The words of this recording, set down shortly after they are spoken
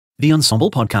The Ensombl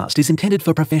podcast is intended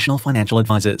for professional financial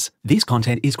advisors. This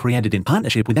content is created in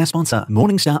partnership with our sponsor,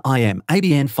 Morningstar IM,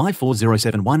 ABN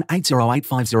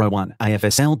 54071808501,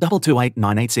 AFSL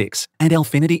 228986, and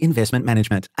Alphinity Investment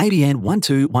Management, ABN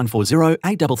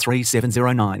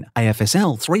 12140833709,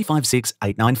 AFSL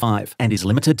 356895, and is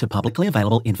limited to publicly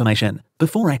available information.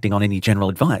 Before acting on any general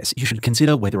advice, you should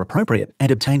consider whether appropriate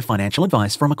and obtain financial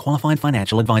advice from a qualified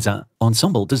financial advisor.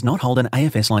 Ensombl does not hold an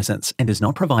AFS license and does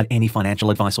not provide any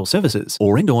financial advice or services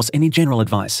or endorse any general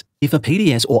advice. If a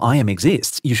PDS or IM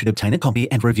exists, you should obtain a copy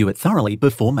and review it thoroughly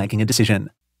before making a decision.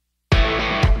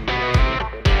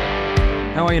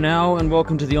 How are you now, and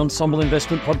welcome to the Ensombl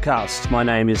Investment Podcast. My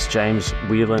name is James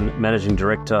Whelan, Managing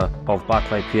Director of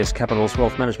Barclay PS Capital's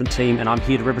Wealth Management Team, and I'm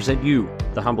here to represent you,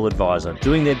 the humble advisor,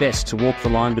 doing their best to walk the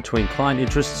line between client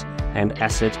interests and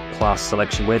asset class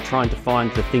selection. We're trying to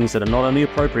find the things that are not only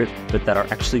appropriate, but that are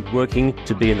actually working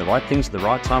to be in the right things at the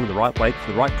right time, the right way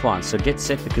for the right clients. So get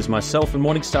set, because myself and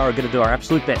Morningstar are going to do our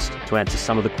absolute best to answer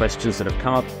some of the questions that have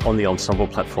come up on the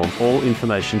Ensombl platform. All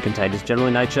information contained is general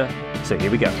in nature, so here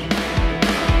we go.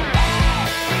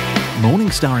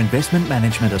 Morningstar Investment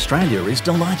Management Australia is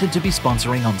delighted to be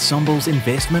sponsoring Ensombl's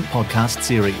investment podcast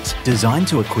series, designed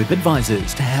to equip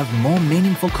advisors to have more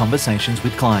meaningful conversations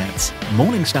with clients.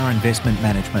 Morningstar Investment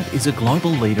Management is a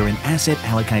global leader in asset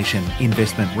allocation,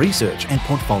 investment research and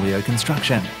portfolio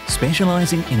construction.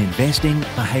 Specialising in investing,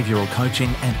 behavioural coaching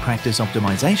and practice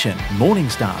optimisation,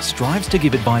 Morningstar strives to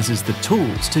give advisors the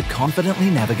tools to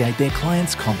confidently navigate their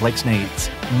clients' complex needs.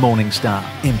 Morningstar,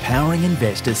 empowering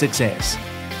investor success.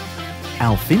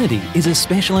 Alphinity is a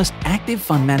specialist active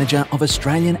fund manager of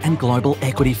Australian and global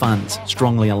equity funds,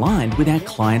 strongly aligned with our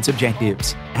clients'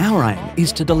 objectives. Our aim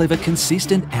is to deliver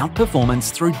consistent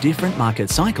outperformance through different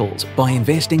market cycles by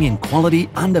investing in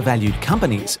quality, undervalued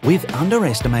companies with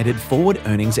underestimated forward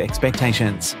earnings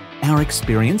expectations. Our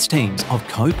experienced teams of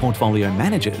co-portfolio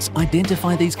managers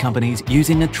identify these companies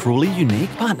using a truly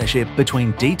unique partnership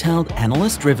between detailed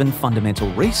analyst-driven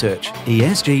fundamental research,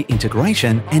 ESG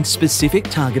integration, and specific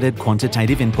targeted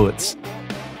quantitative inputs.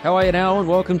 How are you now, and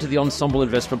welcome to the Ensombl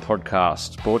Investment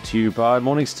Podcast, brought to you by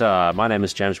Morningstar. My name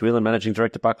is James Whelan, Managing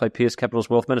Director, Barclay PS Capital's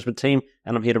Wealth Management Team,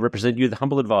 and I'm here to represent you, the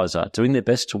humble advisor, doing their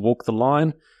best to walk the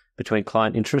line between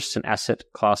client interests and asset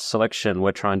class selection.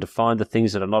 We're trying to find the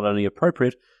things that are not only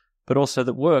appropriate, but also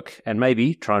that work, and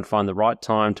maybe try and find the right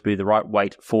time to be the right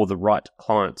weight for the right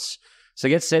clients. So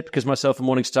get set, because myself and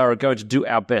Morningstar are going to do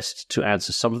our best to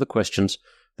answer some of the questions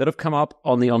that have come up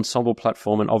on the Ensombl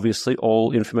platform, and obviously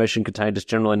all information contained is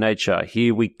general in nature.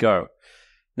 Here we go.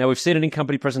 Now, we've seen it in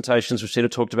company presentations, we've seen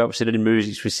it talked about, we've seen it in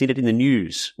movies, we've seen it in the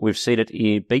news, we've seen it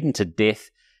beaten to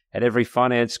death at every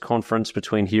finance conference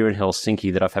between here and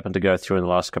Helsinki that I've happened to go through in the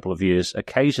last couple of years.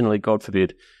 Occasionally, God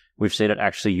forbid, we've seen it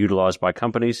actually utilised by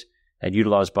companies and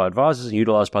utilised by advisors and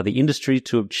utilised by the industry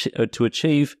to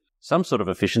achieve some sort of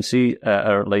efficiency,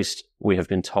 or at least we have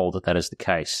been told that that is the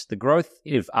case. The growth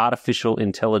of artificial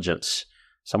intelligence,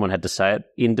 someone had to say it,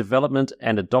 in development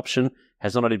and adoption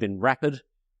has not only been rapid,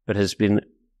 but has been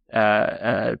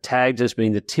tagged as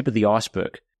being the tip of the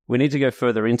iceberg. We need to go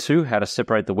further into how to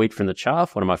separate the wheat from the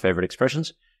chaff, one of my favourite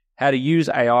expressions, how to use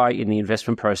AI in the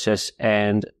investment process,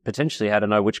 and potentially how to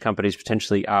know which companies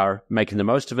potentially are making the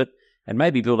most of it, and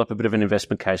maybe build up a bit of an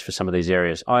investment case for some of these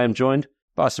areas. I am joined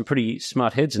by some pretty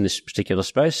smart heads in this particular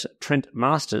space. Trent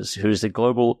Masters, who is the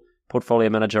Global Portfolio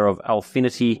Manager of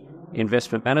Alphinity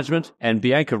Investment Management, and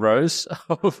Bianca Rose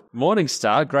of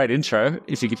Morningstar. Great intro,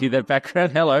 if you could hear that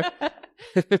background. Hello.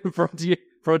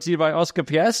 Brought to you by Oscar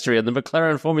Piastri and the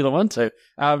McLaren Formula One team.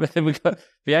 Then we've got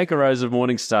Bianca Rose of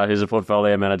Morningstar, who's a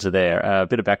portfolio manager there. A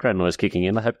bit of background noise kicking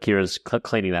in. I hope Kira's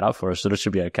cleaning that up for us, so it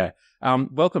should be okay.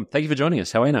 Welcome. Thank you for joining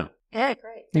us. How are you now? Yeah,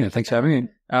 great. Yeah, thanks for having me.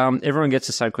 Everyone gets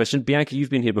the same question. Bianca, you've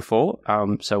been here before,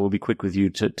 so we'll be quick with you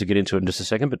to get into it in just a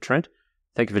second. But Trent,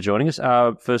 thank you for joining us.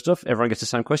 First off, everyone gets the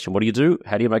same question. What do you do?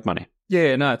 How do you make money?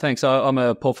 Yeah, no, thanks. I'm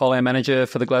a portfolio manager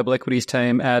for the global equities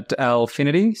team at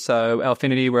Alphinity. So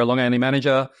Alphinity, we're a long-only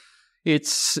manager.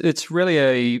 It's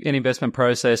really an investment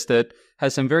process that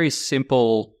has some very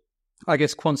simple, I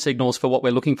guess, quant signals for what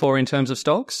we're looking for in terms of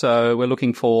stocks. So we're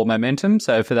looking for momentum.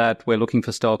 So for that, we're looking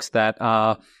for stocks that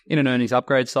are in an earnings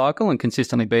upgrade cycle and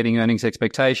consistently beating earnings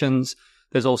expectations.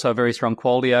 There's also a very strong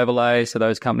quality overlay. So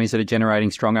those companies that are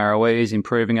generating strong ROEs,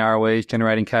 improving ROEs,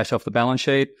 generating cash off the balance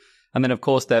sheet. And then, of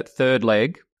course, that third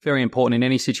leg, very important in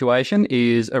any situation,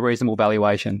 is a reasonable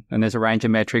valuation. And there's a range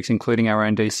of metrics, including our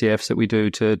own DCFs, that we do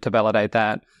to validate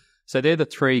that. So they're the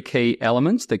three key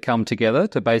elements that come together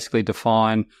to basically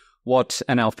define what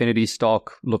an Alphinity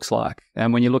stock looks like.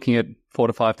 And when you're looking at 4,000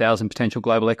 to 5,000 potential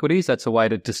global equities, that's a way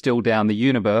to distill down the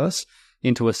universe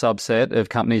into a subset of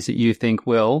companies that you think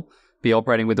will be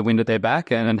operating with the wind at their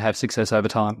back and have success over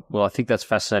time. Well, I think that's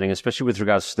fascinating, especially with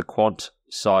regards to the quant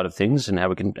side of things and how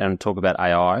we can talk about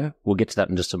AI. We'll get to that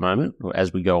in just a moment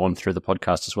as we go on through the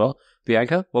podcast as well.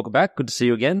 Bianca, welcome back. Good to see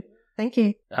you again. Thank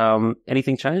you.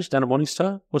 Anything changed down at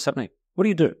Morningstar? What's happening? What do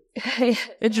you do?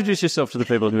 Introduce yourself to the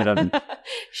people who don't.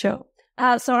 Sure.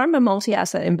 So I'm a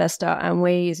multi-asset investor, and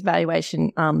we use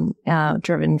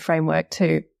valuation-driven framework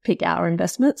to pick our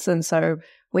investments. And so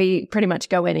we pretty much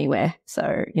go anywhere.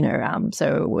 So,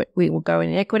 so we will go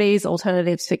in equities,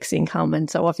 alternatives, fixed income. And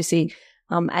so obviously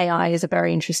AI is a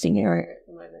very interesting area at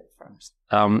the moment for us.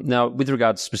 Now, with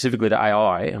regards specifically to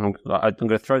AI, and I'm going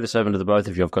to throw this over to the both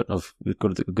of you. Good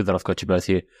that I've got you both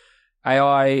here.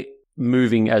 AI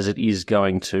moving as it is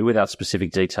going to, without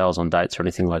specific details on dates or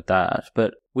anything like that.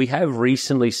 But we have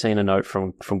recently seen a note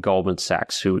from Goldman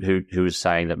Sachs who is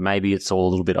saying that maybe it's all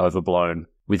a little bit overblown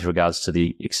with regards to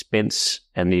the expense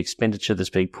and the expenditure that's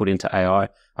being put into AI.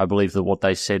 I believe that what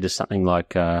they said is something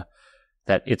like that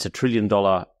it's $1 trillion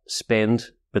spend,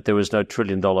 but there was no $1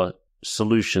 trillion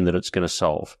solution that it's going to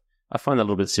solve. I find that a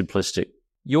little bit simplistic.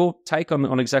 Your take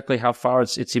on exactly how far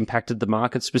it's impacted the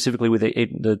market, specifically with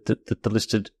the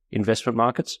listed investment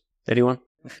markets? Anyone?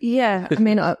 Yeah, I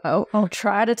mean, I'll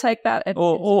try to take that.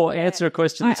 Or answer a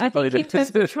question. I think in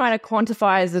terms of trying to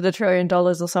quantify is it $1 trillion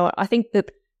or so, I think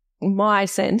that my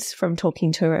sense from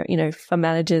talking to, for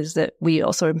managers that we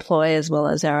also employ as well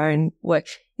as our own work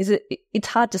is that it's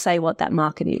hard to say what that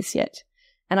market is yet.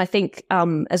 And I think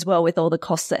as well with all the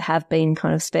costs that have been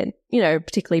kind of spent,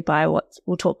 particularly by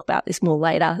we'll talk about this more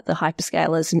later, the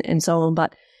hyperscalers and so on.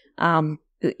 But,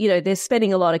 they're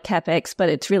spending a lot of CapEx, but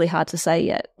it's really hard to say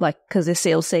yet, because they're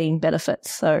still seeing benefits.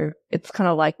 So it's kind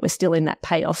of like we're still in that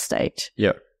payoff stage.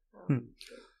 Yeah.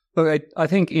 Look, I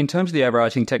think in terms of the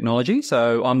overarching technology,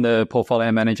 so I'm the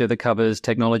portfolio manager that covers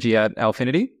technology at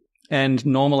Alphinity. And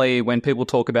normally when people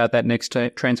talk about that next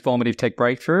transformative tech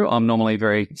breakthrough, I'm normally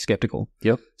very skeptical.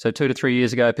 Yep. So 2 to 3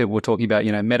 years ago, people were talking about,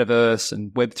 metaverse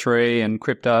and Web3 and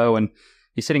crypto, and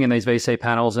you're sitting in these VC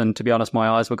panels, and to be honest, my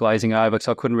eyes were glazing over because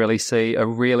I couldn't really see a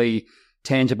really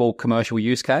tangible commercial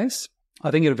use case.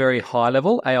 I think at a very high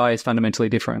level, AI is fundamentally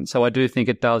different. So I do think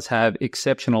it does have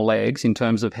exceptional legs in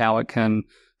terms of how it can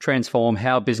transform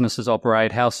how businesses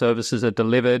operate, how services are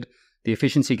delivered, the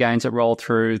efficiency gains that roll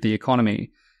through the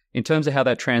economy. In terms of how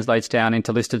that translates down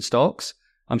into listed stocks,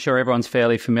 I'm sure everyone's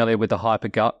fairly familiar with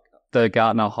the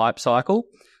Gartner hype cycle,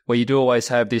 where you do always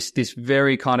have this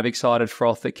very kind of excited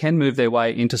froth that can move their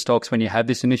way into stocks when you have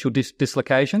this initial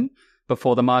dislocation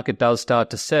before the market does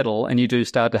start to settle and you do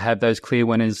start to have those clear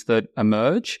winners that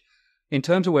emerge. In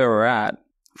terms of where we're at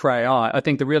for AI, I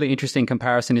think the really interesting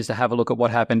comparison is to have a look at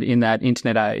what happened in that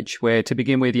internet age, where to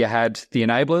begin with you had the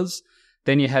enablers,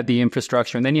 then you had the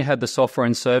infrastructure, and then you had the software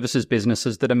and services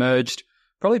businesses that emerged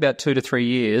probably about 2 to 3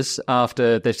 years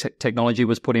after the technology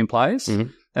was put in place. Mm-hmm.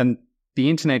 And the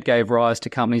internet gave rise to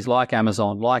companies like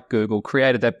Amazon, like Google,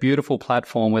 created that beautiful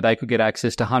platform where they could get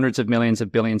access to hundreds of millions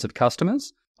of billions of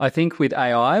customers. I think with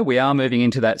AI, we are moving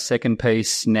into that second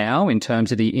piece now in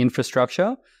terms of the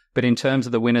infrastructure. But in terms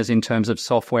of the winners, in terms of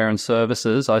software and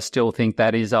services, I still think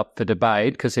that is up for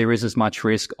debate because there is as much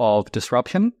risk of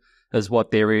disruption as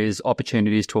what there is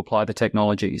opportunities to apply the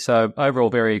technology. So overall,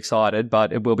 very excited,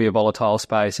 but it will be a volatile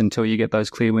space until you get those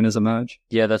clear winners emerge.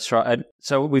 Yeah, that's right. And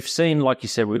so we've seen, like you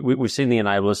said, we've seen the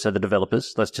enablers, so the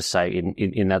developers, let's just say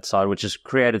in that side, which has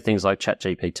created things like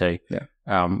ChatGPT.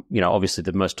 Yeah. Obviously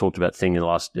the most talked about thing in the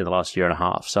last year and a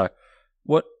half. So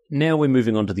now we're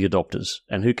moving on to the adopters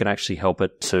and who can actually help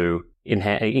it to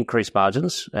increase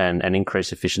margins and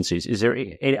increase efficiencies.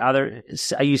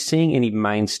 Are you seeing any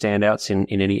main standouts in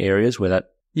any areas where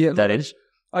that is?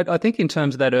 I think in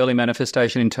terms of that early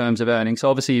manifestation in terms of earnings,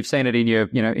 obviously you've seen it in your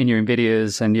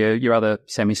Nvidias and your other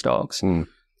semi stocks. Mm.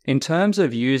 In terms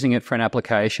of using it for an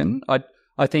application,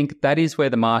 I think that is where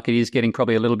the market is getting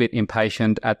probably a little bit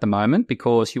impatient at the moment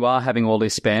because you are having all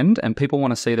this spend and people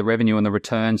want to see the revenue and the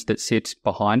returns that sit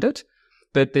behind it.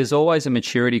 But there's always a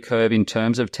maturity curve in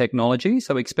terms of technology.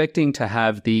 So expecting to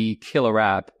have the killer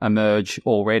app emerge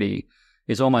already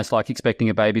is almost like expecting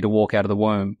a baby to walk out of the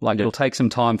womb. It'll take some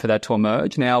time for that to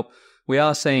emerge. Now, we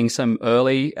are seeing some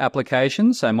early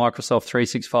applications, so Microsoft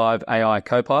 365 AI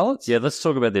copilots. Yeah, let's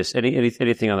talk about this.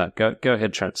 Anything on that? Go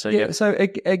ahead, Trent. So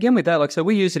again with that, so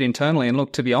we use it internally, and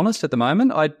look, to be honest, at the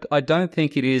moment, I don't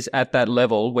think it is at that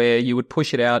level where you would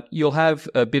push it out. You'll have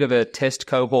a bit of a test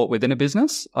cohort within a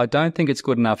business. I don't think it's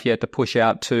good enough yet to push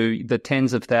out to the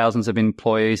tens of thousands of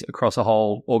employees across a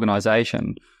whole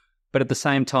organization. But at the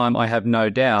same time, I have no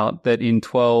doubt that in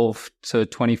 12 to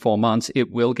 24 months,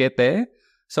 it will get there.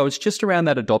 So it's just around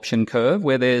that adoption curve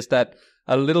where there's that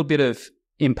a little bit of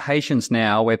impatience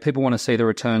now where people want to see the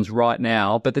returns right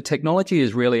now, but the technology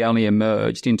has really only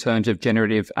emerged in terms of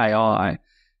generative AI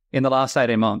in the last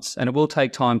 18 months. And it will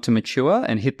take time to mature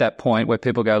and hit that point where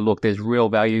people go, look, there's real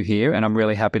value here and I'm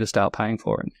really happy to start paying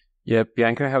for it. Yeah.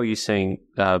 Bianca, how are you seeing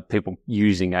people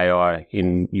using AI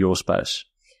in your space?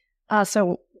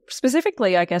 So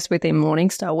specifically, I guess within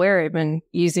Morningstar, we're even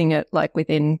using it like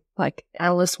within like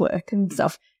analyst work and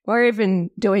stuff. We're even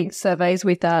doing surveys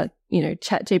with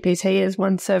ChatGPT as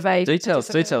one survey. Details,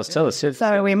 tell us.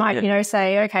 So we might,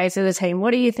 say, okay, so the team, what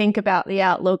do you think about the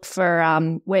outlook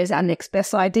for where's our next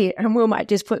best idea? And we might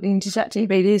just put into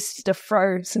ChatGPT to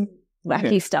throw some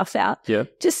wacky stuff out. Yeah.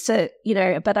 Just to,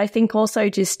 but I think also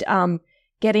just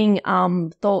getting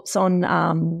thoughts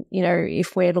on,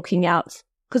 if we're looking out.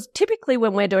 Because typically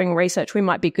when we're doing research, we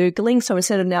might be Googling. So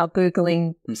instead of now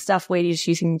Googling stuff, we're just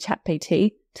using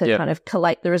ChatGPT to kind of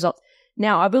collate the results.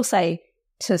 Now, I will say,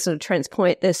 to sort of Trent's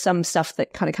point, there's some stuff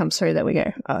that kind of comes through that we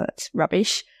go, oh, that's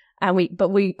rubbish. But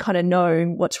we kind of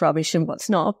know what's rubbish and what's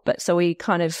not. But so we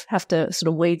kind of have to sort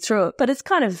of weed through it. But it's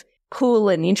kind of cool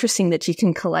and interesting that you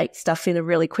can collate stuff in a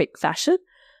really quick fashion.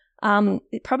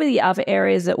 Probably the other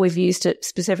areas that we've used it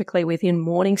specifically within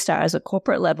Morningstar as a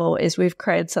corporate level is we've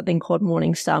created something called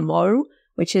Morningstar Mo,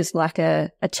 which is like a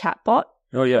chatbot.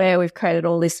 Oh, yeah. Where we've created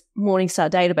all this Morningstar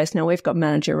database. Now we've got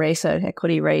manager research,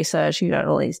 equity research,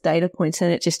 all these data points,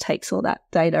 and it just takes all that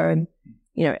data and,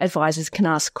 advisors can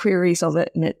ask queries of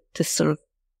it, and it just sort of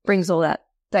brings all that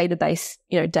database,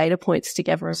 data points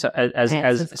together. So as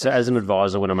an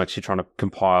advisor, when I'm actually trying to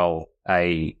compile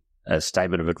a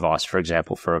statement of advice, for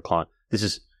example, for a client,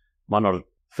 might not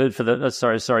for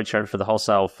the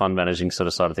wholesale fund managing sort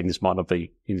of side of things, this might not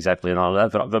be exactly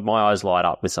that, but my eyes light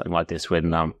up with something like this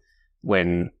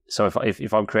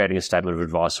if I'm creating a statement of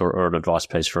advice or an advice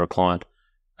piece for a client,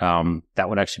 that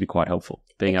would actually be quite helpful.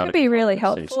 It could be really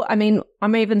helpful. I mean,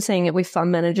 I'm even seeing it with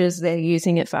fund managers. They're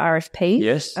using it for RFP.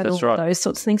 Yes, and that's all right. Those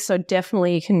sorts of things. So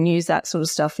definitely you can use that sort of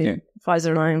stuff in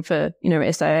advisor loan for,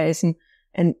 SIAs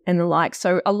and the like.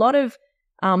 So a lot of,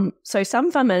 so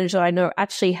some fund managers I know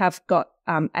actually have got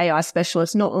AI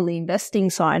specialists, not on the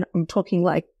investing side. I'm talking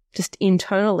like just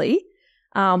internally,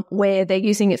 where they're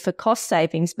using it for cost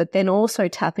savings, but then also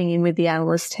tapping in with the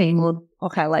analyst team on,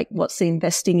 okay, like what's the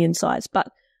investing insights, but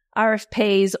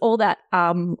RFPs, all that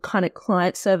kind of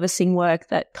client servicing work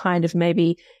that kind of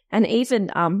maybe, and even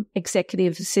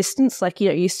executive assistants, like,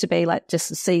 it used to be like just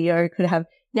the CEO could have,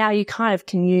 now you kind of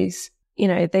can use,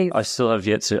 these I still have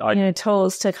yet to,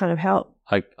 tools to kind of help.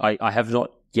 I have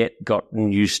not yet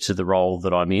gotten used to the role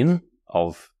that I'm in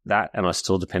of that, and I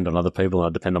still depend on other people, and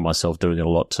I depend on myself doing it a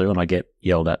lot too, and I get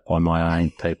yelled at by my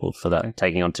own people for that,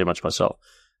 taking on too much myself.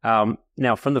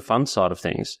 Now, from the fund side of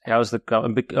things, how's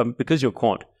because you're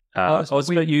quant,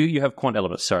 you have quant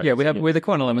elements, sorry. Yeah, we're the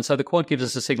quant elements. So the quant gives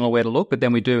us a signal where to look, but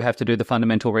then we do have to do the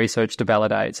fundamental research to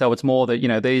validate. So it's more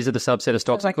that, these are the subset of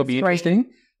stocks that could be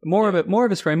interesting. More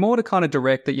of a screen, more to kind of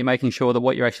direct that you're making sure that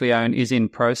what you actually own is in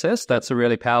process. That's a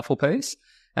really powerful piece.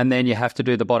 And then you have to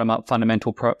do the bottom-up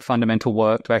fundamental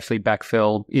work to actually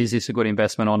backfill, is this a good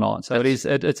investment or not? So it's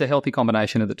a healthy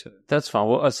combination of the two. That's fine.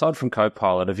 Well, aside from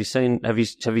Copilot, have you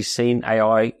seen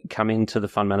AI come into the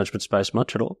fund management space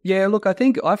much at all? Yeah, look,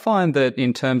 I find that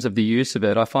in terms of the use of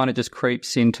it, I find it just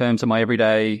creeps in terms of my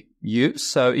everyday use.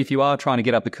 So if you are trying to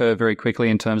get up the curve very quickly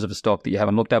in terms of a stock that you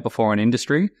haven't looked at before in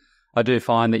industry, I do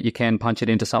find that you can punch it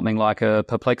into something like a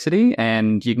Perplexity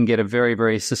and you can get a very,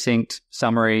 very succinct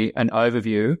summary and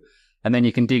overview, and then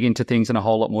you can dig into things in a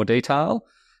whole lot more detail.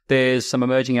 There's some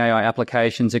emerging AI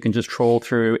applications that can just trawl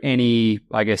through any,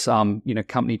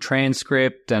 company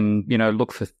transcript and,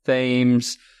 look for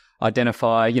themes,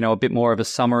 identify, a bit more of a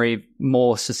summary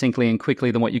more succinctly and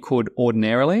quickly than what you could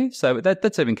ordinarily. So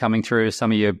that's even coming through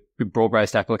some of your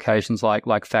broad-based applications like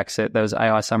FactSet, those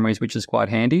AI summaries, which is quite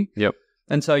handy. Yep.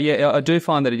 And so, yeah, I do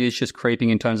find that it is just creeping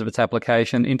in terms of its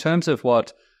application. In terms of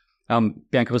what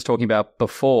Bianca was talking about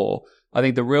before, I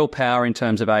think the real power in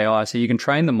terms of AI, so you can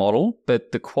train the model,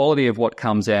 but the quality of what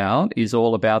comes out is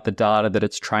all about the data that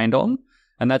it's trained on.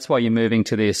 And that's why you're moving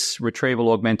to this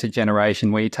retrieval augmented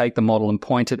generation where you take the model and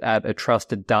point it at a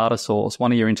trusted data source,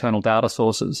 one of your internal data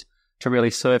sources, to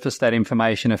really surface that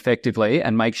information effectively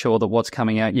and make sure that what's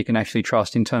coming out you can actually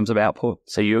trust in terms of output.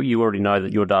 So you already know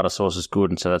that your data source is good,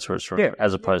 and so that's where it's from,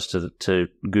 as opposed to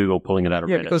Google pulling it out of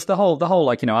Reddit. Yeah, because the whole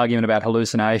argument about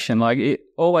hallucination,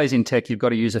 always in tech, you've got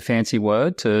to use a fancy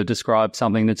word to describe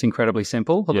something that's incredibly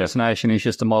simple. Hallucination is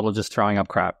just a model just throwing up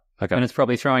crap. Okay. And it's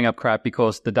probably throwing up crap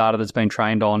because the data that's been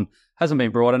trained on hasn't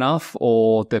been broad enough,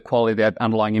 or the quality of that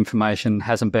underlying information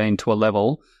hasn't been to a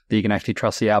level that you can actually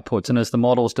trust the outputs. And as the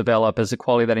models develop, as the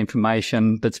quality of that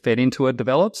information that's fed into it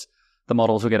develops, the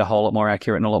models will get a whole lot more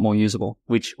accurate and a lot more usable.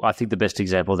 Which I think the best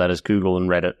example of that is Google and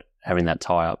Reddit having that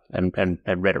tie-up, and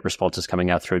Reddit responses coming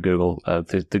out through Google,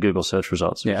 the Google search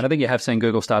results. Yeah, and I think you have seen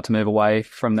Google start to move away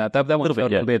from that. That one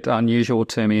felt a little bit unusual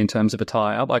to me in terms of a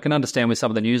tie-up. I can understand with some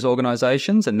of the news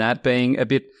organizations and that being a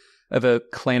bit of a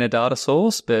cleaner data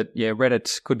source, but yeah,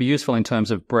 Reddit could be useful in terms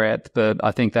of breadth, but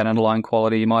I think that underlying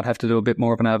quality you might have to do a bit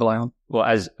more of an overlay on. Well,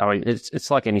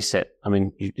 it's like any set. I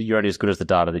mean, you're only as good as the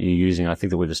data that you're using. I think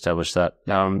that we've established that.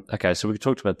 Okay, so we've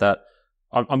talked about that.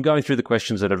 I'm going through the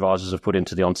questions that advisors have put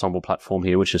into the Ensombl platform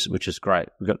here, which is great.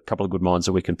 We've got a couple of good minds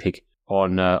that we can pick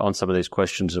on some of these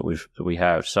questions that we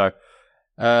have. So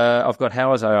I've got,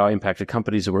 how has AI impacted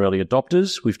companies that were early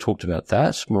adopters? We've talked about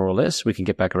that more or less. We can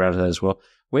get back around to that as well.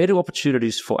 Where do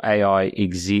opportunities for AI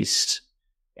exist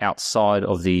outside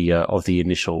of the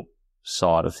initial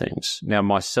side of things? Now,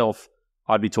 myself,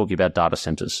 I'd be talking about data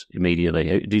centers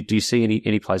immediately. Do you see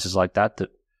any places like that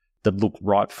look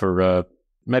right for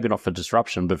maybe not for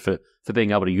disruption, but for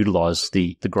being able to utilize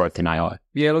the growth in AI?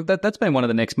 Yeah, look, that's been one of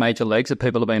the next major legs that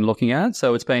people have been looking at.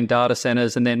 So it's been data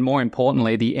centers, and then more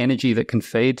importantly, the energy that can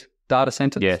feed data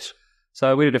centers. Yes.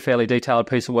 So we did a fairly detailed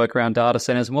piece of work around data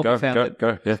centers, and what we found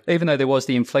even though there was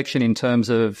the inflection in terms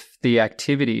of the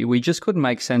activity, we just couldn't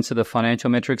make sense of the financial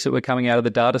metrics that were coming out of the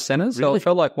data centers. Really? So it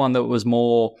felt like one that was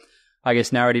more, I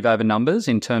guess, narrative over numbers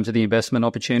in terms of the investment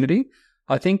opportunity.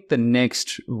 I think the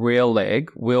next real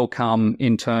leg will come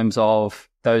in terms of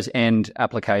those end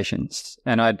applications,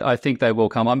 and I think they will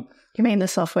come. You mean the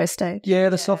software stage? Yeah,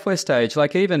 the software stage.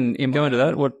 Like even in Go into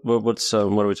that. What are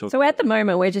we talking? So at the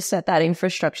moment, we're just at that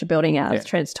infrastructure building out, as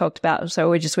Trent's talked about. So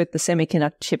we're just with the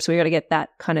semiconductor chips. We got to get that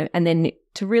kind of, and then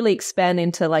to really expand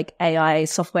into like AI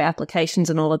software applications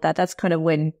and all of that. That's kind of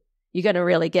when you're going to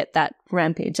really get that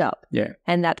rampage up. Yeah,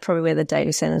 and that's probably where the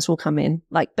data centers will come in.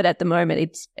 But at the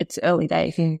moment, it's early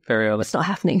days. Very early. It's not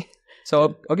happening.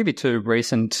 So I'll give you two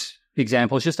recent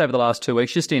examples just over the last 2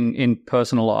 weeks, just in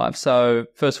personal life. So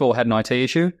first of all, had an IT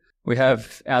issue. We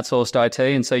have outsourced IT,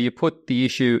 and so you put the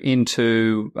issue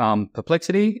into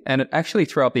Perplexity, and it actually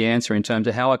threw up the answer in terms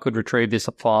of how I could retrieve this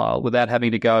file without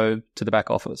having to go to the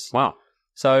back office. Wow.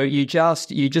 So you just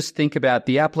think about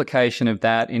the application of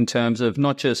that in terms of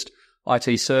not just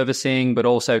IT servicing, but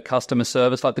also customer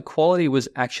service. Like the quality was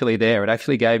actually there. It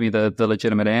actually gave me the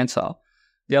legitimate answer.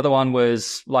 The other one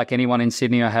was, like anyone in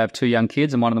Sydney, I have 2 young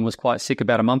kids, and one of them was quite sick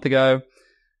about a month ago.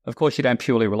 Of course, you don't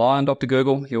purely rely on Dr.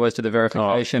 Google. You always do the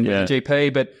verification with the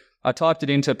GP, but I typed it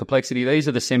into Perplexity. These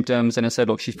are the symptoms, and it said,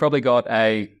 look, she's probably got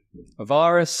a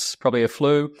virus, probably a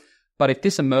flu, but if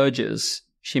this emerges,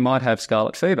 she might have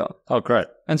scarlet fever. Oh, great.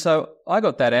 And so I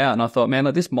got that out, and I thought, man,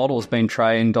 like, this model's been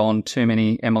trained on too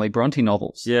many Emily Bronte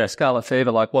novels. Yeah. Scarlet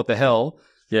fever, like, what the hell?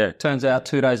 Yeah. Turns out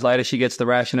 2 days later she gets the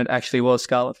rash, and it actually was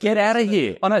scarlet fever. Get out of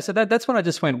here. I know. So that's when I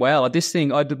just went, wow, this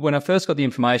thing, when I first got the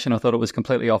information, I thought it was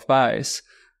completely off base.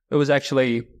 It was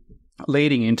actually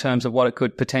leading in terms of what it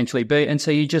could potentially be. And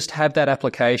so you just have that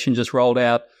application just rolled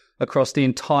out across the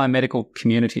entire medical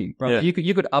community. Right? Yeah.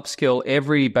 You could upskill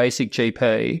every basic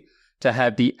GP to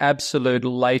have the absolute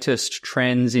latest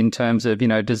trends in terms of,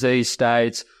 disease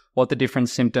states, what the different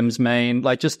symptoms mean.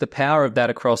 Like just the power of that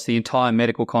across the entire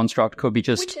medical construct could be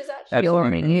just... Which is actually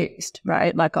already used,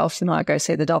 right? Like often I go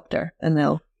see the doctor and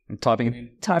they'll... Typing it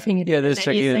in. Yeah, there's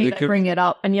checking it. They bring it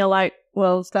up and you're like,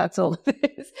 well, that's all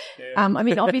it is. Yeah. I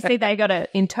mean, obviously they got to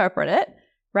interpret it,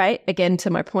 right? Again, to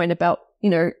my point about,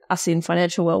 us in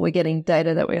financial world, we're getting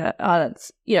data that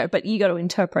that's, but you got to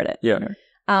interpret it. Yeah.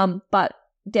 But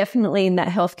definitely in that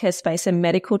healthcare space and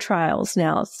medical trials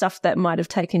now, stuff that might have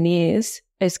taken years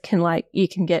you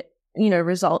can get,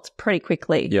 results pretty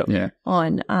quickly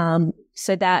on,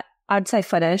 so that I'd say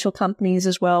financial companies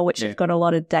as well, which have got a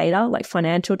lot of data, like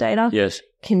financial data,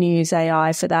 can use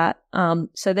AI for that.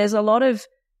 So there's a lot of,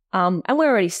 and we're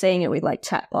already seeing it with like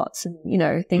chatbots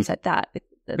and, things like that.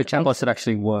 But chatbots that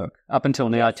actually work. Up until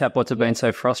now, chatbots have been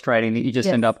so frustrating that you just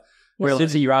end up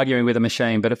realizing you're arguing with a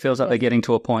machine, but it feels like they're getting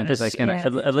to a point that they can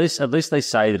at least they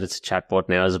say that it's a chatbot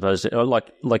now, as opposed to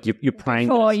like you're praying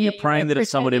that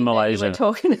it's someone in Malaysia. We're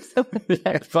talking to someone.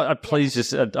 But please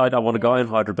just, I don't want a guy in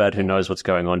Hyderabad who knows what's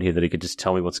going on here that he could just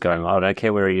tell me what's going on. I don't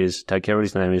care where he is. Don't care what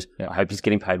his name is. I hope he's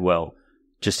getting paid well.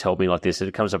 Just help me like this. If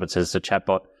it comes up and says it's a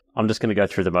chatbot, I'm just going to go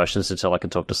through the motions until I can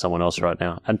talk to someone else right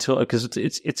now. Because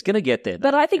it's going to get there.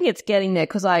 But I think it's getting there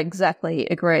because I exactly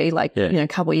agree. Like, a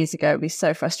couple of years ago, I'd be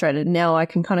so frustrated. Now I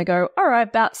can kind of go, all right,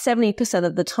 about 70%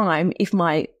 of the time, if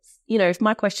my, if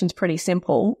my question's pretty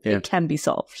simple, it can be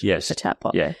solved. Yes. The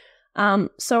chatbot. Yeah.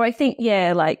 So I think,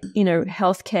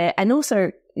 healthcare, and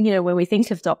also, when we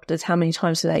think of doctors, how many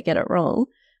times do they get it wrong?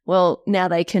 Well, now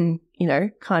they can,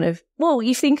 you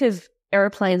think of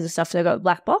airplanes and stuff, they've got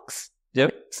black box.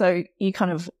 Yep. So you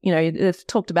kind of, they've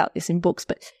talked about this in books,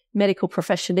 but medical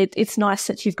profession, it's nice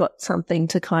that you've got something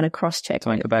to kind of cross-check.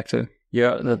 To go back to.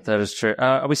 Yeah, that is true.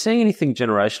 Are we seeing anything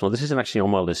generational? This isn't actually on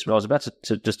my list, but I was about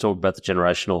to just talk about the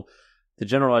generational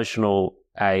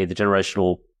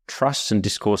trust and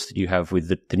discourse that you have with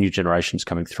the new generations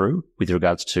coming through with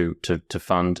regards to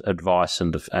fund advice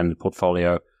and the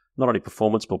portfolio, not only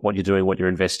performance, but what you're doing, what you're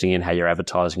investing in, how you're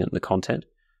advertising it and the content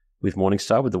with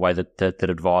Morningstar, with the way that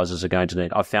advisors are going to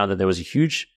need. I found that there was a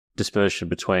huge dispersion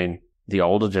between the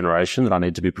older generation that I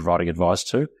need to be providing advice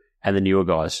to and the newer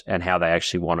guys and how they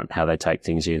actually want it, how they take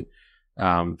things in.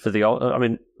 For the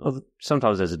old,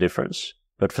 sometimes there's a difference,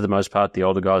 but for the most part, the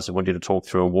older guys that want you to talk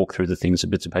through and walk through the things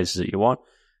and bits and pieces that you want.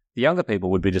 The younger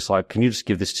people would be just like, can you just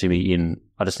give this to me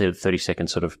I just need a 30 second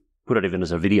sort of, put it even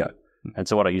as a video. And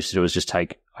so what I used to do is just I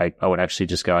would actually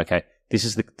just go, okay, this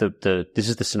is this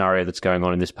is the scenario that's going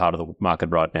on in this part of the market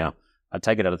right now. I'd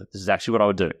take it out of, this is actually what I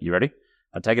would do. You ready?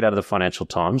 I'd take it out of the Financial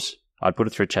Times. I'd put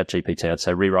it through ChatGPT. I'd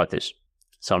say, rewrite this.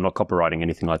 So I'm not copywriting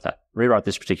anything like that. Rewrite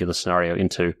this particular scenario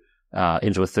into a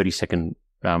 30-second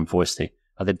voice thing.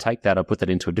 I'd then take that, I'd put that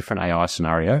into a different AI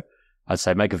scenario. I'd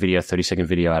say, make a 30-second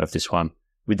video out of this one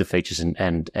with the features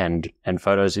and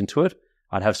photos into it.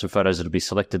 I'd have some photos that would be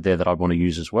selected there that I'd want to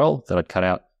use as well, that I'd cut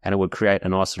out, and it would create a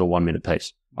nice little 1-minute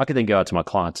piece. I could then go out to my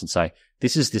clients and say,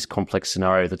 this is this complex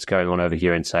scenario that's going on over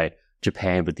here in, say,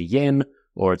 Japan with the yen,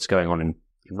 or it's going on in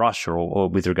Russia, or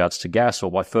with regards to gas,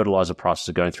 or why fertilizer prices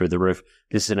are going through the roof.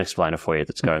 This is an explainer for you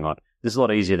that's going on. This is a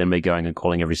lot easier than me going and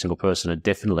calling every single person, and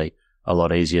definitely a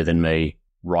lot easier than me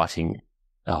writing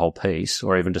a whole piece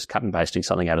or even just cut and pasting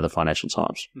something out of the Financial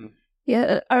Times.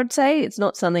 Yeah, I would say it's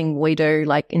not something we do,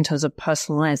 in terms of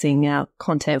personalizing our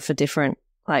content for different,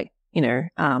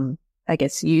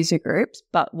 user groups.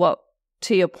 But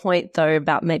to your point, though,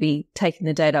 about maybe taking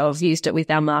the data, I've used it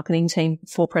with our marketing team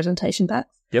for presentation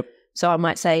packs. Yep. So I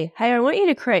might say, hey, I want you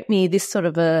to create me this sort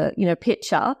of a,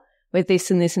 picture with this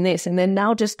and this and this. And then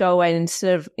they'll just go away, and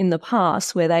instead of in the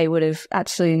past where they would have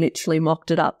actually literally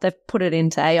mocked it up, they've put it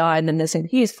into AI and then they said,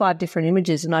 here's 5 different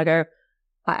images. And I go,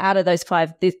 out of those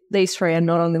 5, these 3 are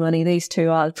not on the money. These 2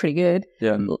 are pretty good.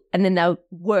 Yeah. And then they'll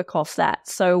work off that.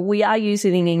 So we are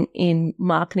using it in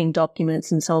marketing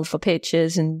documents and so on for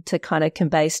pictures and to kind of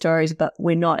convey stories, but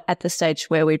we're not at the stage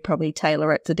where we'd probably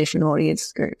tailor it to different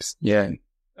audience groups. Yeah.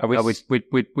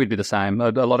 We'd be the same.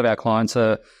 A lot of our clients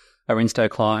are Insto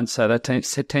clients, so that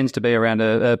tends to be around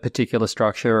a particular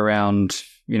structure around,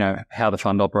 how the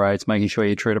fund operates, making sure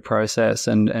you're true to process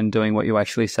and doing what you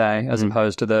actually say, as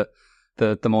opposed to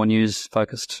the more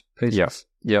news-focused pieces.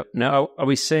 Yeah. Now, are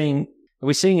we seeing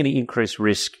any increased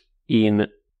risk in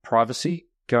privacy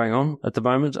going on at the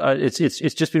moment?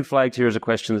 It's just been flagged here as a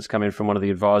question that's come in from one of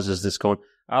the advisors that's gone,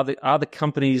 are the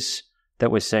companies that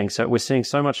we're seeing, so we're seeing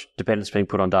so much dependence being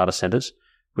put on data centers.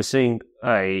 We're seeing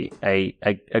a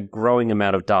growing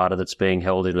amount of data that's being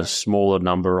held in a smaller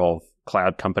number of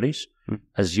cloud companies,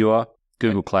 Azure,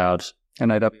 Google Cloud,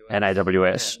 and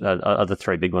AWS. Are the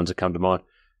 3 big ones that come to mind.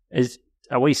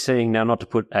 Are we seeing now, not to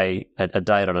put a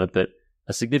date on it, but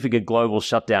a significant global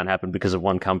shutdown happened because of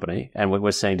one company, and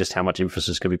we're seeing just how much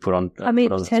emphasis can be put on.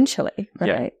 Potentially,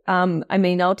 right? Yeah.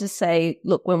 I'll just say,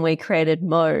 look, when we created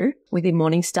Mo within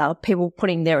Morningstar, people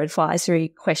putting their advisory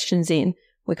questions in,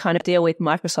 we kind of deal with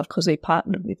Microsoft because we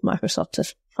partnered with Microsoft to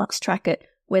fast track it,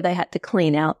 where they had to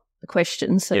clean out the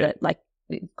questions so that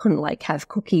it couldn't have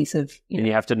cookies of. And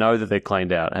you have to know that they're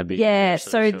cleaned out.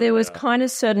 So there was kind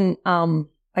of certain,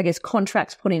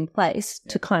 contracts put in place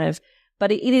to kind of.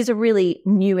 But it is a really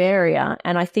new area,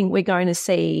 and I think we're going to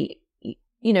see,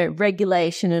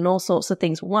 regulation and all sorts of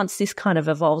things once this kind of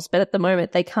evolves. But at the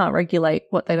moment, they can't regulate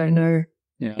what they don't know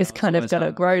is kind of going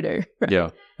to grow to. Right? Yeah,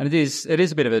 and it is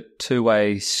a bit of a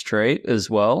two-way street as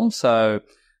well. So,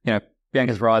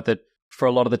 Bianca's right that for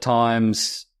a lot of the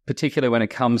times, particularly when it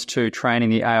comes to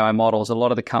training the AI models, a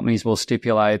lot of the companies will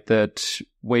stipulate that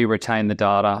we retain the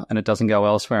data and it doesn't go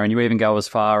elsewhere. And you even go as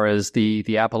far as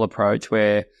the Apple approach,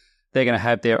 where they're going to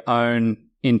have their own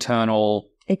internal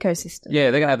ecosystem. Yeah,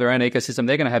 they're going to have their own ecosystem.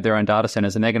 They're going to have their own data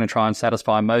centers, and they're going to try and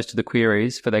satisfy most of the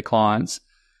queries for their clients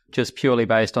just purely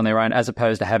based on their own, as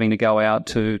opposed to having to go out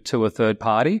to a third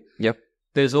party. Yep.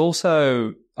 There's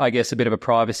also, I guess, a bit of a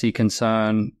privacy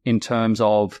concern in terms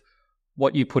of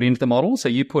what you put into the model. So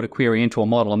you put a query into a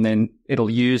model and then it'll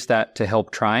use that to help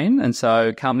train. And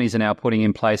so companies are now putting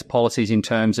in place policies in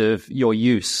terms of your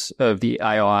use of the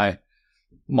AI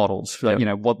models, Yep. you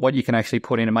know, what you can actually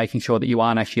put in and making sure that you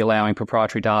aren't actually allowing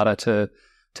proprietary data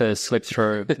to slip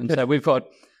through. And so we've got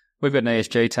an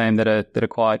ESG team that are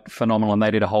quite phenomenal, and they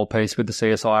did a whole piece with the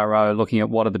CSIRO looking at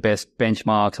what are the best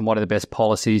benchmarks and what are the best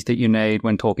policies that you need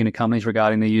when talking to companies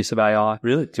regarding the use of AI.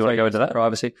 Really? Do you want to go into that?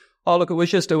 Privacy. Oh, look, it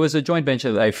was a joint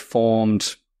venture that they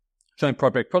formed, joint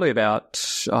project probably about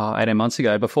 18 months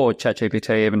ago, before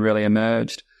ChatGPT even really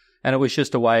emerged. And it was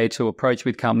just a way to approach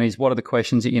with companies, what are the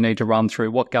questions that you need to run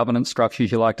through, what governance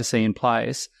structures you like to see in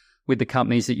place with the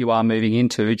companies that you are moving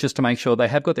into, just to make sure they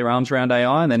have got their arms around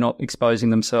AI and they're not exposing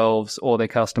themselves or their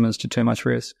customers to too much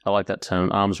risk. I like that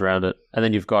term, arms around it. And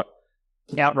then you've got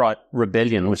outright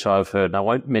rebellion, which I've heard. And I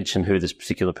won't mention who this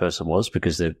particular person was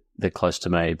because they're close to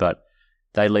me, but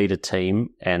they lead a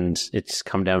team, and it's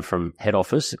come down from head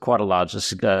office, quite a large,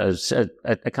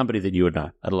 a company that you would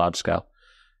know at a large scale.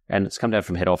 And it's come down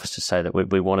from head office to say that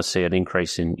we want to see an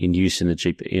increase in use in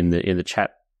the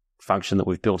chat function that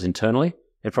we've built internally.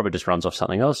 It probably just runs off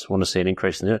something else. We want to see an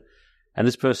increase in it. And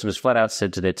this person has flat out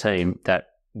said to their team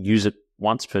that use it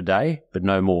once per day, but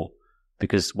no more.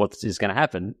 Because what is going to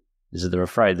happen is that they're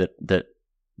afraid that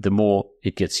the more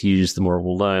it gets used, the more it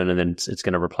will learn, and then it's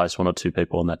going to replace one or two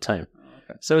people on that team.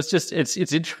 Okay. So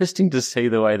it's interesting to see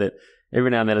the way that every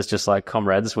now and then it's just like,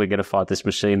 comrades, we're going to fight this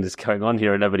machine that's going on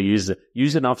here, and nobody uses it.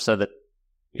 Use enough so that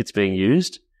it's being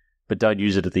used, but don't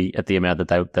use it at the amount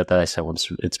that they say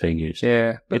once it's being used.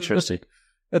 Yeah, interesting.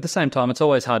 At the same time, it's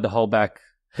always hard to hold back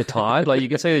the tide. Like, you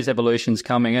can see these evolutions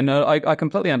coming, and I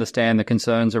completely understand the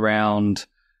concerns around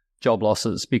job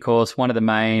losses, because one of the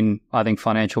main, I think,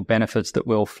 financial benefits that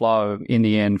will flow in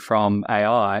the end from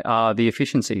AI are the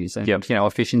efficiencies. And, Yep. you know,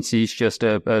 efficiency is just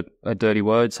a dirty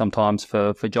word sometimes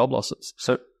for job losses.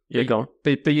 So, yeah, go on.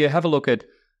 But you have a look at,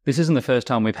 this isn't the first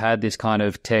time we've had this kind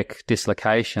of tech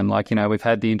dislocation. Like, you know, we've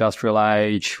had the industrial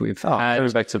age, we've had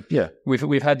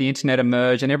the internet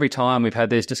emerge, and every time we've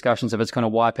had these discussions of it's going to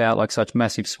wipe out like such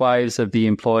massive swathes of the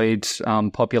employed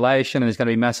population, and there's going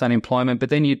to be mass unemployment.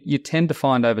 But then you tend to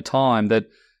find over time that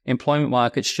employment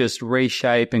markets just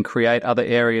reshape and create other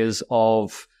areas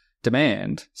of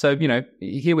demand. So, you know,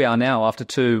 here we are now after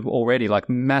two already like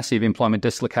massive employment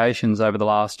dislocations over the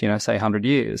last, you know, say 100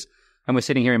 years. And we're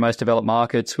sitting here in most developed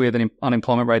markets with an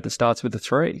unemployment rate that starts with a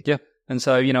 3. Yeah. And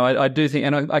so, you know, I do think,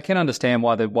 and I can understand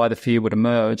why the fear would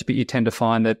emerge, but you tend to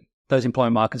find that those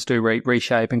employment markets do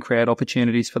reshape and create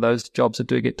opportunities for those jobs that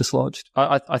do get dislodged.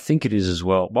 I think it is as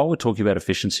well. While we're talking about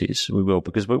efficiencies, we will,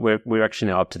 because we're actually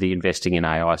now up to the investing in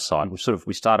AI side.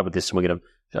 We started with this, and we're going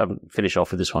to finish off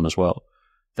with this one as well.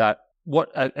 That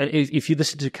if you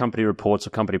listen to company reports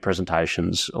or company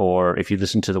presentations, or if you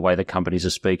listen to the way that companies are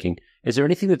speaking, is there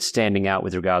anything that's standing out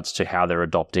with regards to how they're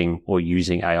adopting or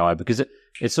using AI? Because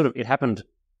it happened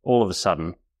all of a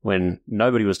sudden when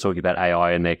nobody was talking about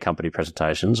AI in their company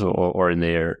presentations or in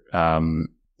their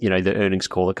the earnings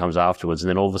call that comes afterwards, and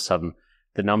then all of a sudden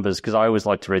the numbers, because I always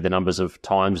like to read the numbers of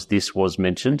times this was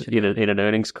mentioned in an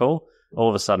earnings call. All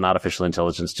of a sudden, artificial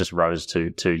intelligence just rose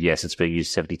to yes, it's being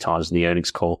used 70 times in the earnings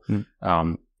call.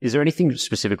 Is there anything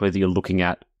specifically that you're looking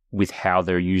at with how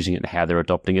they're using it and how they're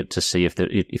adopting it to see if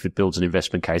it builds an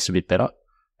investment case a bit better,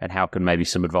 and how can maybe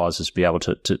some advisors be able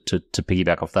to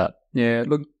piggyback off that? Yeah,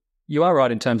 look, you are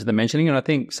right in terms of the mentioning, and I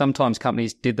think sometimes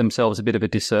companies did themselves a bit of a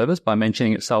disservice by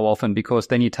mentioning it so often, because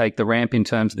then you take the ramp in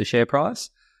terms of the share price,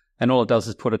 and all it does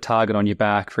is put a target on your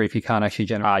back for if you can't actually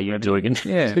generate. You're doing it.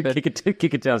 Yeah.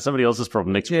 kick it down. Somebody else's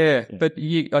problem next week. Yeah. But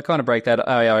I kind of break that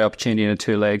AI opportunity into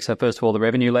two legs. So first of all, the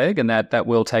revenue leg, and that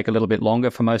will take a little bit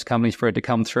longer for most companies for it to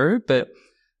come through. But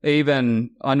even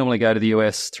I normally go to the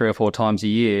US 3 or 4 times a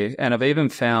year, and I've even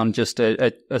found just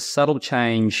a subtle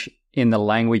change in the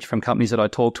language from companies that I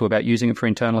talk to about using it for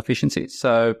internal efficiencies.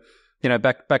 So, you know,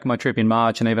 back on my trip in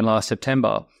March and even last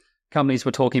September, companies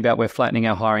were talking about we're flattening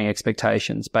our hiring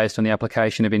expectations based on the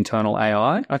application of internal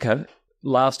AI. Okay.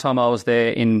 Last time I was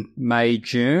there in May,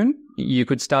 June, you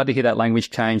could start to hear that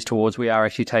language change towards we are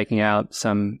actually taking out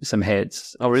some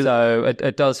heads. Oh, really? So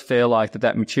it does feel like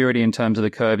that maturity in terms of the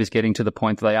curve is getting to the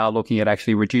point that they are looking at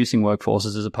actually reducing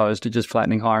workforces as opposed to just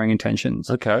flattening hiring intentions.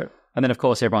 Okay. And then, of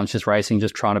course, everyone's just racing,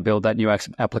 just trying to build that new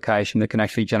application that can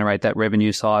actually generate that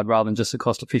revenue side rather than just the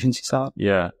cost efficiency side.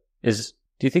 Yeah.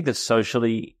 Do you think that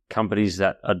socially companies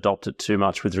that adopt it too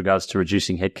much with regards to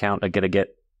reducing headcount are going to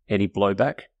get any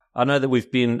blowback? I know that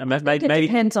we've been maybe it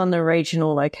depends on the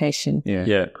regional location.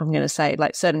 Yeah. I'm going to say,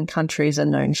 like, certain countries are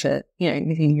known for, you know,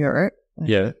 in Europe.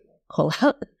 Yeah. Call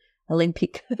out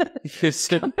Olympic.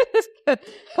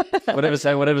 Whatever's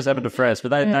happened to France,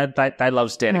 but they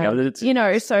love standing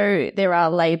up. So there are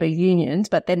labour unions,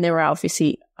 but then there are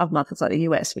obviously other markets like the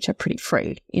US, which are pretty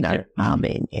free, in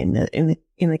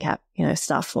the cap,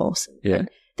 staff force. Yeah. And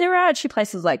there are actually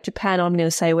places like Japan, I'm going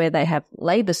to say, where they have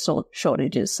labour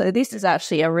shortages. So this is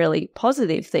actually a really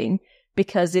positive thing,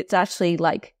 because it's actually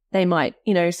like they might,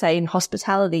 say in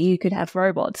hospitality, you could have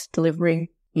robots delivering,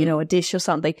 a dish or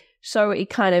something. So it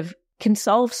kind of can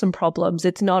solve some problems.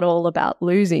 It's not all about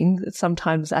losing.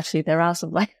 Sometimes actually there are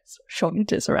some labour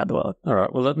shortages around the world. All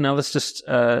right. Well, now let's just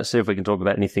see if we can talk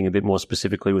about anything a bit more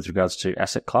specifically with regards to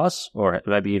asset class, or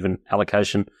maybe even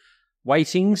allocation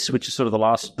weightings, which is sort of the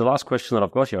last question that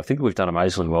I've got here. I think we've done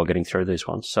amazingly well getting through these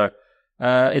ones. So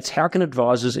it's how can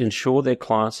advisors ensure their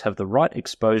clients have the right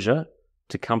exposure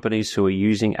to companies who are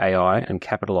using AI and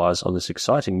capitalize on this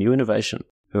exciting new innovation?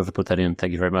 Whoever put that in,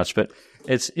 thank you very much. But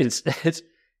it's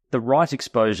the right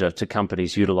exposure to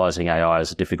companies utilizing AI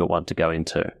is a difficult one to go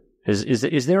into.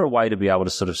 Is there a way to be able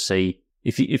to sort of see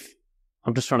if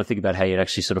I'm just trying to think about how you'd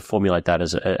actually sort of formulate that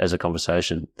as a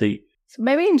conversation? So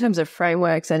maybe in terms of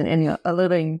frameworks and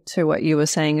alluding to what you were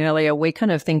saying earlier, we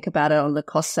kind of think about it on the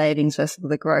cost savings versus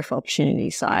the growth opportunity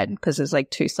side, because there's like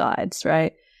two sides,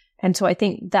 right? And so I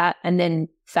think that, and then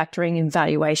factoring in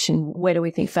valuation, where do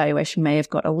we think valuation may have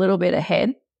got a little bit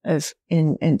ahead of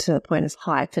and to the point of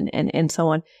hype and so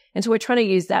on. And so we're trying to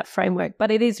use that framework,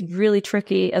 but it is really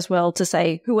tricky as well to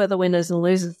say who are the winners and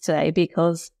losers today,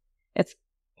 because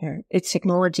it's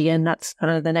technology, and that's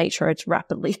kind of the nature. It's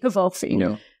rapidly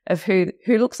evolving of who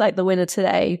looks like the winner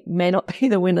today may not be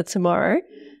the winner tomorrow.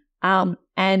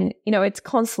 And it's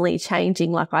constantly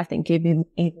changing. Like I think even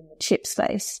the chip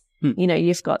space.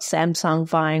 You've got Samsung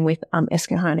vying with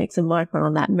SK Hynix and Micron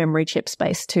on that memory chip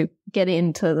space to get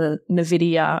into the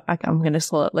NVIDIA, I'm going to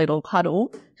call it little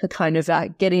huddle, to kind of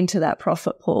get into that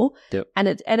profit pool. Yep. And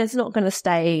it's not going to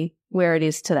stay where it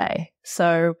is today.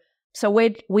 So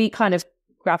we kind of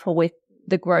grapple with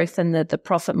the growth and the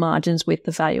profit margins with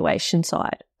the valuation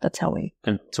side. That's how we...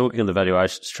 And talking on the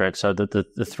valuations, Trent, so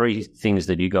the three things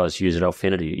that you guys use at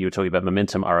Alphinity, you were talking about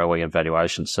momentum, ROE, and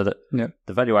valuation. So that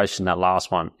the valuation, that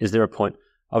last one, is there a point...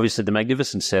 Obviously, the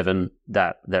Magnificent Seven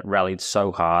that rallied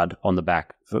so hard on the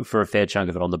back, for a fair chunk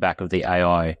of it, on the back of the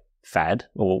AI fad,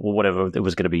 or whatever it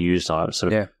was going to be used on,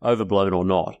 sort of overblown or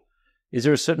not. Is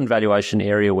there a certain valuation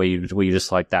area where you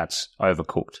just like, that's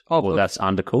overcooked or that's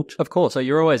undercooked? Of course. So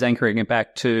you're always anchoring it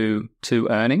back to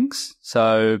earnings.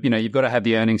 So, you've got to have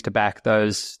the earnings to back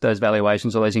those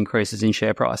valuations or those increases in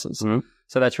share prices. Mm-hmm.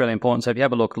 So that's really important. So if you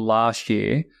have a look last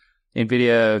year,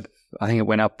 NVIDIA, I think it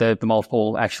went up, the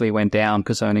multiple actually went down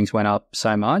because earnings went up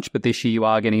so much. But this year you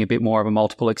are getting a bit more of a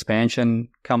multiple expansion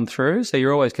come through. So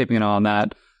you're always keeping an eye on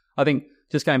that. I think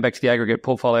just going back to the aggregate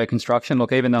portfolio construction,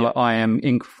 look, even though I am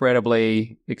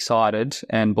incredibly excited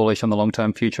and bullish on the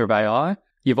long-term future of AI,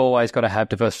 you've always got to have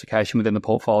diversification within the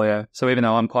portfolio. So even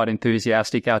though I'm quite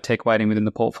enthusiastic, our tech weighting within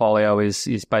the portfolio is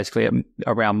basically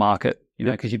around market,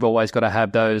 because you've always got to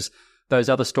have those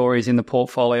other stories in the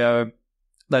portfolio,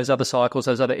 those other cycles,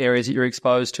 those other areas that you're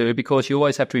exposed to, because you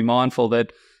always have to be mindful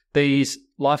that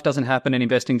life doesn't happen and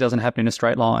investing doesn't happen in a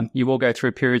straight line. You will go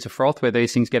through periods of froth where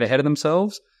these things get ahead of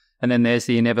themselves. And then there's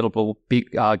the inevitable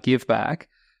big give back.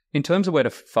 In terms of where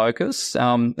to focus,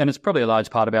 and it's probably a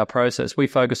large part of our process, we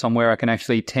focus on where I can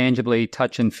actually tangibly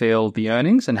touch and feel the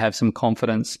earnings and have some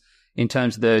confidence in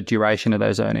terms of the duration of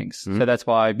those earnings. Mm-hmm. So that's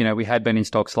why, we had been in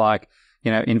stocks like,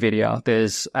 NVIDIA.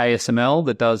 There's ASML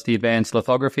that does the advanced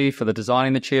lithography for the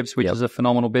designing the chips, which is a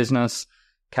phenomenal business.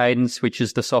 Cadence, which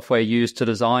is the software used to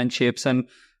design chips. And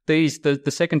the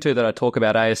second two that I talk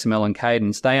about, ASML and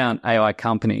Cadence, they aren't AI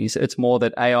companies. It's more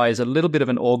that AI is a little bit of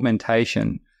an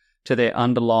augmentation to their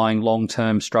underlying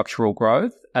long-term structural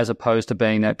growth as opposed to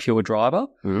being that pure driver.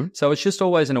 Mm-hmm. So it's just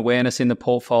always an awareness in the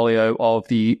portfolio of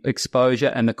the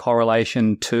exposure and the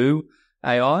correlation to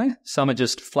AI. Some are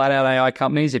just flat-out AI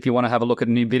companies. If you want to have a look at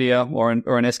an NVIDIA or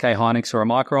an SK Hynix or a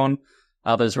Micron,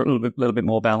 others are a little bit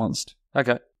more balanced.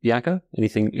 Okay. Bianca,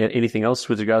 anything else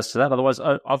with regards to that? Otherwise,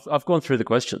 I've gone through the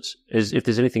questions. If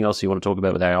there's anything else you want to talk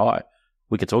about with AI,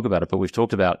 we could talk about it, but we've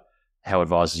talked about how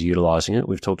advisors are utilizing it.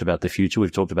 We've talked about the future.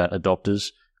 We've talked about adopters,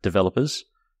 developers,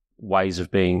 ways of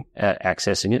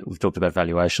accessing it. We've talked about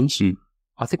valuations.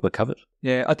 I think we're covered.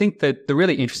 Yeah, I think that the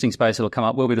really interesting space that'll come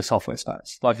up will be the software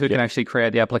space. Like who can actually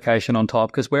create the application on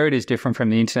top? Because where it is different from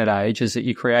the internet age is that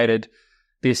you created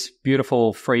this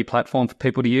beautiful free platform for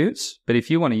people to use. But if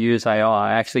you want to use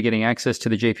AI, actually getting access to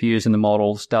the GPUs and the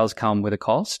models does come with a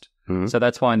cost. Mm-hmm. So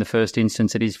that's why in the first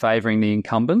instance, it is favoring the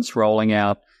incumbents rolling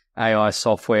out AI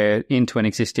software into an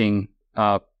existing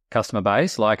customer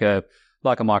base, like a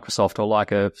like a Microsoft or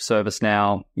like a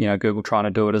ServiceNow, Google trying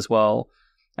to do it as well.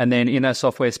 And then in that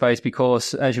software space,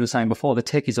 because as you were saying before, the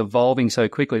tech is evolving so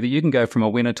quickly that you can go from a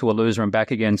winner to a loser and back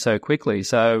again so quickly.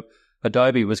 So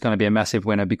Adobe was going to be a massive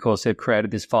winner because they've created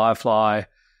this Firefly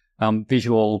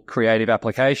visual creative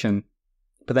application.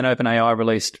 But then OpenAI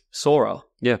released Sora.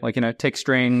 Yeah. Text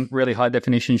string, really high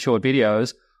definition, short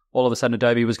videos. All of a sudden,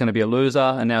 Adobe was going to be a loser,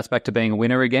 and now it's back to being a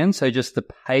winner again. So just the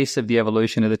pace of the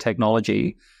evolution of the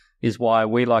technology is why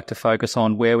we like to focus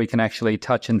on where we can actually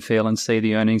touch and feel and see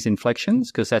the earnings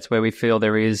inflections, because that's where we feel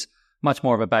there is much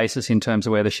more of a basis in terms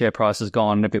of where the share price has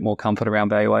gone and a bit more comfort around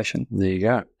valuation. There you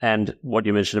go. And what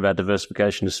you mentioned about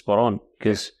diversification is spot on,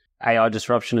 because AI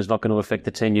disruption is not going to affect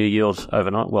the 10-year yield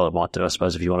overnight. Well, it might do, I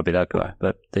suppose, if you want to be that guy.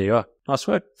 But there you are. Nice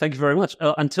work. Thank you very much.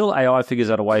 Until AI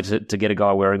figures out a way to get a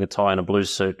guy wearing a tie and a blue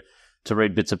suit to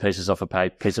read bits and pieces off a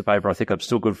piece of paper, I think I'm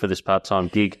still good for this part-time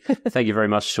gig. Thank you very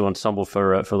much to Ensombl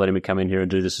for letting me come in here and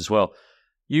do this as well.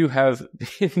 You have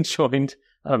been joined,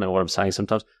 I don't know what I'm saying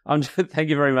sometimes. Thank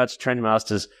you very much, Trent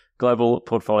Masters, Global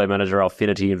Portfolio Manager,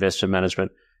 Alphinity Investment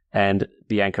Management, and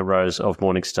Bianca Rose of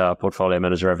Morningstar, Portfolio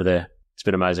Manager over there. It's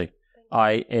been amazing.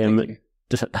 My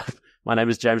name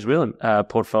is James Whelan, I'm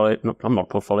not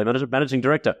Portfolio Manager, Managing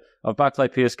Director of Barclay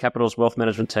Pearce Capital's Wealth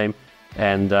Management Team.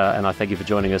 And I thank you for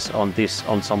joining us on this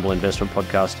Ensombl Investment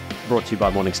Podcast brought to you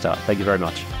by Morningstar. Thank you very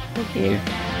much. Thank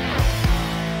you.